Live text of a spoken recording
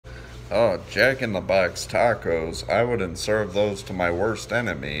Oh, Jack in the Box tacos. I wouldn't serve those to my worst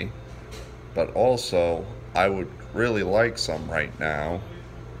enemy, but also I would really like some right now.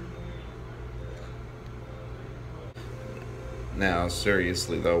 Now,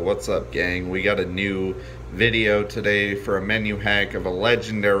 seriously though, what's up, gang? We got a new video today for a menu hack of a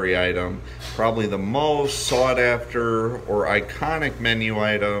legendary item, probably the most sought after or iconic menu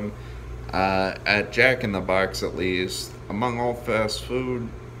item at Jack in the Box, at least. Among all fast food,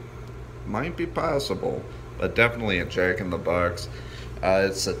 might be possible, but definitely at Jack in the Box.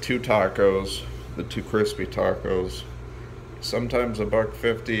 It's the two tacos, the two crispy tacos. Sometimes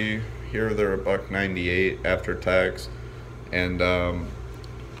 $1.50. Here they're $1.98 after tax. And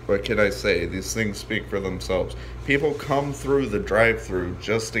what can I say? These things speak for themselves. People come through the drive-through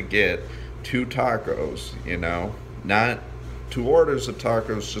just to get two tacos. Not two orders of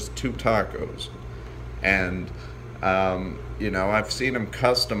tacos, just two tacos. And I've seen them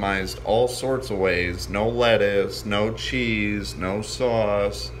customized all sorts of ways. No lettuce, no cheese, no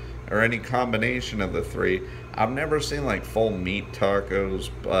sauce, or any combination of the three. I've never seen like full meat tacos,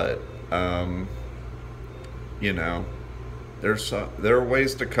 but you know, there are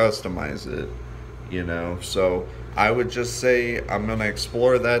ways to customize it. So I would just say I'm gonna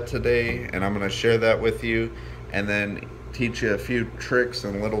explore that today, and I'm gonna share that with you, and then teach you a few tricks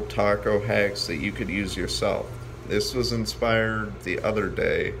and little taco hacks that you could use yourself. This was inspired the other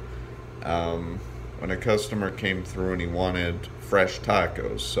day when a customer came through and he wanted fresh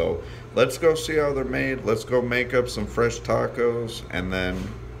tacos. So let's go see how they're made. Let's go make up some fresh tacos, and then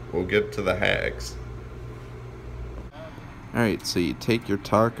we'll get to the hacks. Alright, so you take your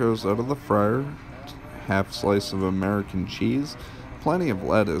tacos out of the fryer, half slice of American cheese, plenty of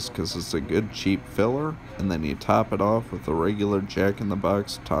lettuce because it's a good cheap filler, and then you top it off with a regular Jack in the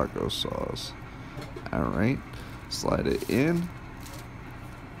Box taco sauce. Alright, slide it in,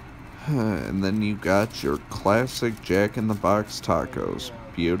 and then you got your classic Jack in the Box tacos.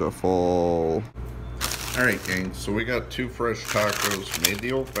 Beautiful. Alright, gang, so we got two fresh tacos made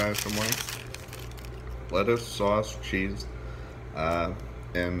the old-fashioned way. Lettuce, sauce, cheese,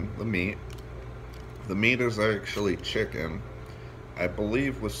 and the meat. The meat is actually chicken. I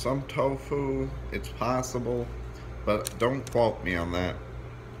believe with some tofu it's possible, but don't quote me on that,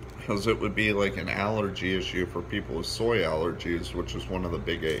 because it would be like an allergy issue for people with soy allergies, which is one of the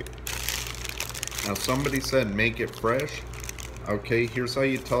big 8. Now somebody said make it fresh. Okay, here's how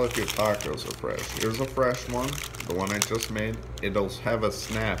you tell if your tacos are fresh. Here's a fresh one, the one I just made. It'll have a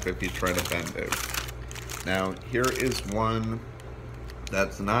snap if you try to bend it. Now here is one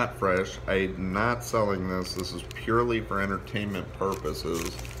that's not fresh. I'm not selling this. This is purely for entertainment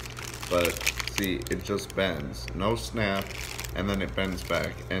purposes. But see, it just bends. No snap, and then it bends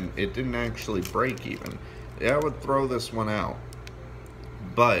back. And it didn't actually break even. Yeah, I would throw this one out.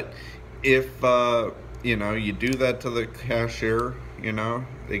 But if, you do that to the cashier,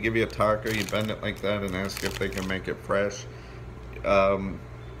 they give you a taco, you bend it like that and ask if they can make it fresh.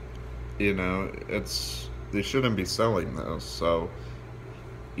 They shouldn't be selling those. So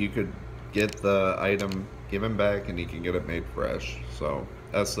you could get the item given back and you can get it made fresh. So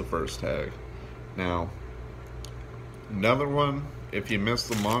that's the first tag. Now, another one, if you miss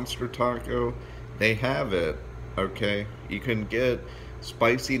the monster taco, they have it, okay? You can get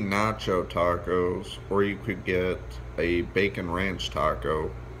spicy nacho tacos, or you could get a bacon ranch taco.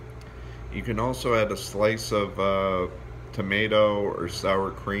 You can also add a slice of tomato or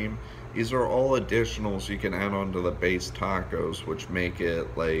sour cream. These are all additionals you can add onto the base tacos, which make it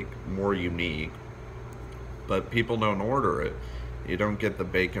like more unique. But people don't order it. You don't get the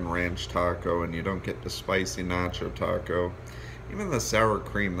bacon ranch taco, and you don't get the spicy nacho taco. Even the sour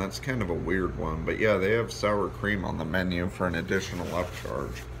cream, that's kind of a weird one. But yeah, they have sour cream on the menu for an additional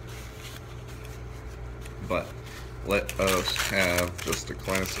upcharge. But let us have just a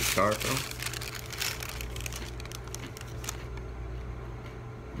classic taco.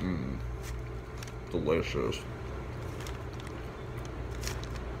 Delicious.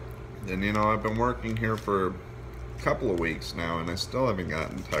 And I've been working here for a couple of weeks now, and I still haven't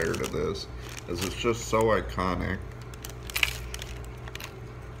gotten tired of this, as it's just so iconic.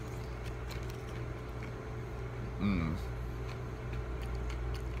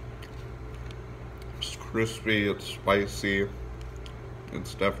 It's crispy, it's spicy,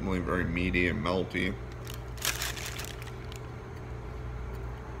 it's definitely very meaty and melty.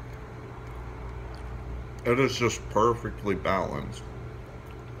 It is just perfectly balanced.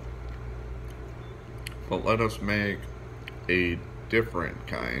 But let us make a different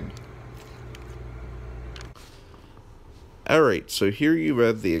kind. Alright, so here you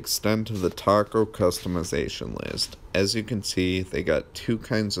have the extent of the taco customization list. As you can see, they got two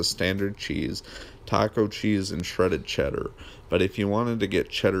kinds of standard cheese, taco cheese and shredded cheddar. But if you wanted to get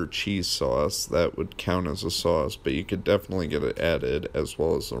cheddar cheese sauce, that would count as a sauce, but you could definitely get it added as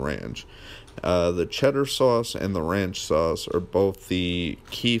well as the ranch. The cheddar sauce and the ranch sauce are both the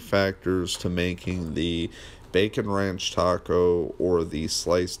key factors to making the bacon ranch taco or the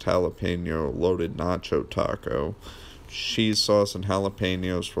sliced jalapeno loaded nacho taco. Cheese sauce and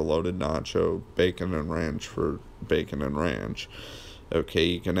jalapenos for loaded nacho, bacon and ranch for bacon and ranch. Okay,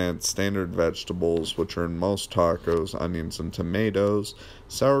 you can add standard vegetables, which are in most tacos, onions and tomatoes,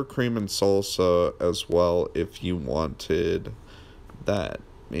 sour cream and salsa as well if you wanted that,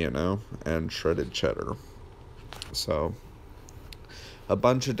 and shredded cheddar. So, a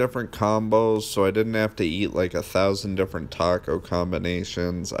bunch of different combos, so I didn't have to eat like 1,000 different taco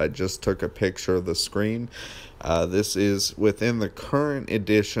combinations. I just took a picture of the screen. This is within the current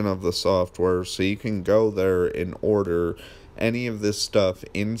edition of the software, so you can go there and order any of this stuff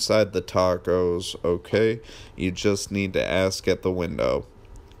inside the tacos, okay? You just need to ask at the window.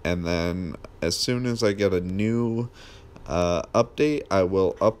 And then as soon as I get a new update, I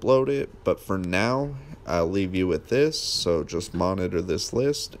will upload it. But for now, I'll leave you with this, so just monitor this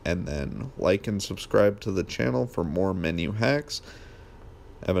list and then like and subscribe to the channel for more menu hacks.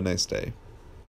 Have a nice day.